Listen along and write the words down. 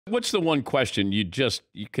What's the one question you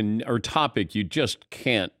can, or topic you just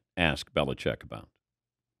can't ask Belichick about?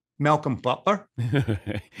 Malcolm Butler.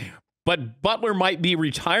 But Butler might be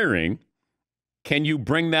retiring. Can you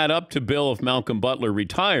bring that up to Bill if Malcolm Butler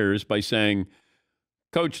retires by saying,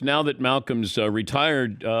 Coach, now that Malcolm's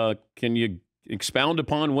retired, can you expound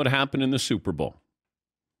upon what happened in the Super Bowl?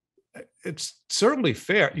 It's certainly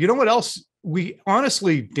fair. You know what else?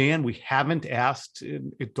 Honestly, Dan, we haven't asked.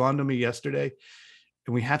 It dawned on me yesterday,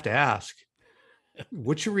 and we have to ask.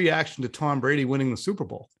 What's your reaction to Tom Brady winning the Super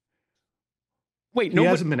Bowl? Wait, he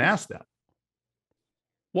hasn't been asked that.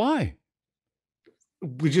 Why?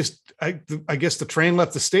 I guess the train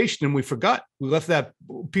left the station and we forgot. We left that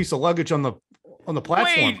piece of luggage on the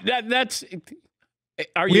platform. Wait, that's.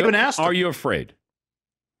 We haven't asked him. Are you afraid?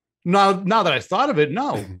 Now that I thought of it,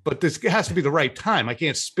 no. But this has to be the right time. I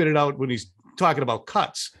can't spit it out when he's talking about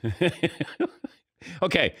cuts.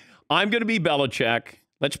 Okay, I'm going to be Belichick.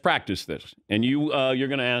 Let's practice this, and you're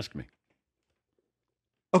going to ask me.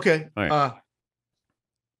 Okay. All right.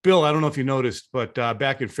 Bill, I don't know if you noticed, but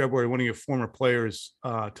back in February, one of your former players,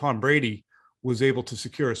 Tom Brady, was able to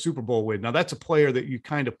secure a Super Bowl win. Now, that's a player that you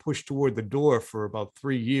kind of pushed toward the door for about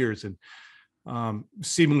 3 years and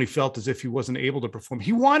seemingly felt as if he wasn't able to perform.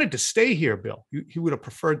 He wanted to stay here, Bill. He would have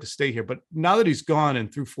preferred to stay here. But now that he's gone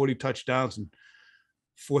and threw 40 touchdowns and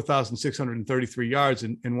 4,633 yards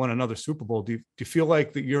and won another Super Bowl, do you feel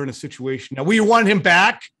like that you're in a situation now? Will you want him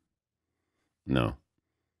back? No.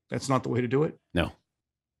 That's not the way to do it? No.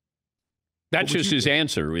 That's just his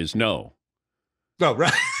answer is no. Oh,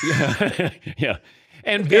 right. Yeah.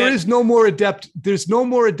 And there's no more adept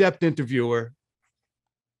interviewer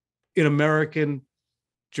in American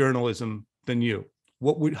journalism than you.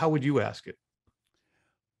 How would you ask it?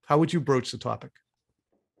 How would you broach the topic?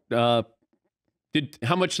 How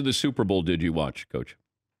much of the Super Bowl did you watch, Coach?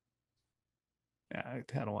 Yeah, I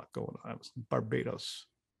had a lot going on. I was in Barbados.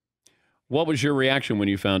 What was your reaction when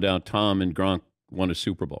you found out Tom and Gronk won a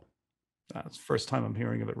Super Bowl? It's the first time I'm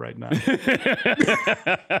hearing of it right now.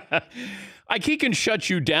 He can shut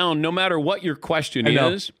you down no matter what your question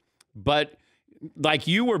is. But like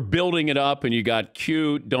you were building it up and you got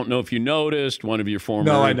cute. Don't know if you noticed one of your former.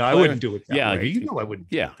 No, I know. Players. I wouldn't do it that way. You know I wouldn't.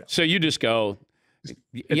 Yeah. So you just go.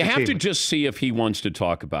 You have to just see if he wants to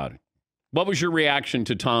talk about it. What was your reaction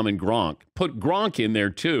to Tom and Gronk? Put Gronk in there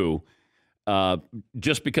too.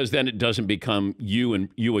 Just because then it doesn't become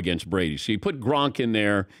you against Brady. So you put Gronk in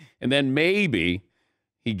there, and then maybe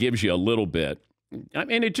he gives you a little bit. I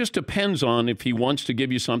mean, it just depends on if he wants to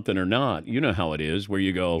give you something or not. You know how it is, where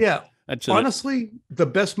you go. Yeah. Honestly, the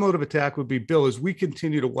best mode of attack would be, Bill, as we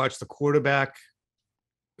continue to watch the quarterback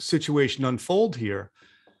situation unfold here.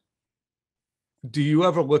 Do you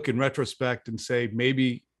ever look in retrospect and say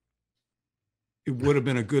maybe it would have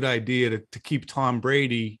been a good idea to keep Tom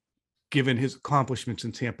Brady given his accomplishments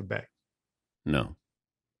in Tampa Bay? No.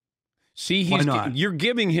 See, why not? You're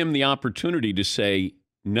giving him the opportunity to say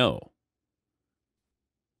no.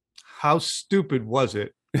 How stupid was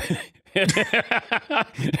it?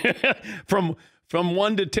 From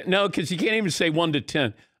 1 to 10. No, because you can't even say 1 to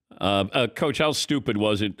 10. Coach, how stupid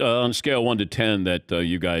was it on a scale of 1 to 10 that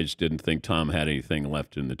you guys didn't think Tom had anything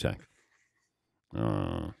left in the tank?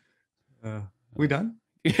 We done?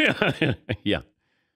 Yeah. Yeah.